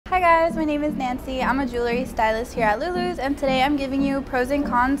Hi guys, my name is Nancy. I'm a jewelry stylist here at Lulus, and today I'm giving you pros and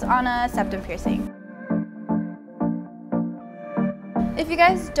cons on a septum piercing. If you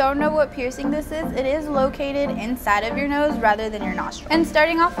guys don't know what piercing this is, it is located inside of your nose rather than your nostril. And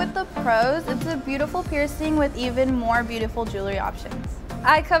starting off with the pros, it's a beautiful piercing with even more beautiful jewelry options.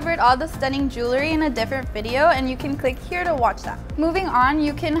 I covered all the stunning jewelry in a different video, and you can click here to watch that. Moving on,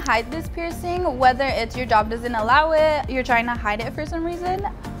 you can hide this piercing, whether it's your job doesn't allow it, you're trying to hide it for some reason,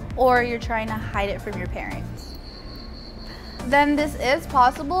 or you're trying to hide it from your parents. Then this is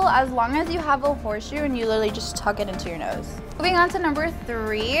possible as long as you have a horseshoe and you literally just tuck it into your nose. Moving on to number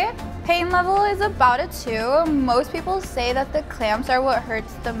 3, pain level is about a 2. Most people say that the clamps are what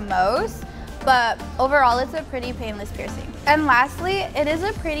hurts the most, but overall it's a pretty painless piercing. And lastly, it is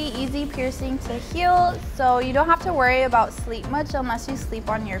a pretty easy piercing to heal, so you don't have to worry about sleep much unless you sleep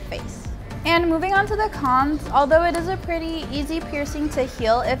on your face. And moving on to the cons, although it is a pretty easy piercing to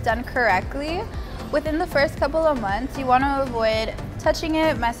heal if done correctly, within the first couple of months you want to avoid touching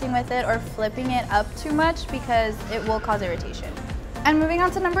it, messing with it, or flipping it up too much because it will cause irritation. And moving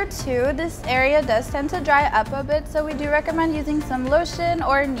on to number 2, this area does tend to dry up a bit, so we do recommend using some lotion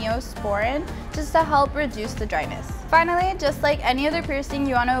or Neosporin just to help reduce the dryness. Finally, just like any other piercing,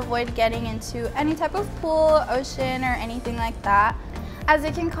 you want to avoid getting into any type of pool, ocean, or anything like that, as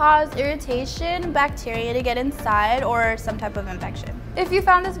it can cause irritation, bacteria to get inside, or some type of infection. If you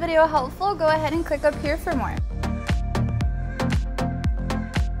found this video helpful, go ahead and click up here for more.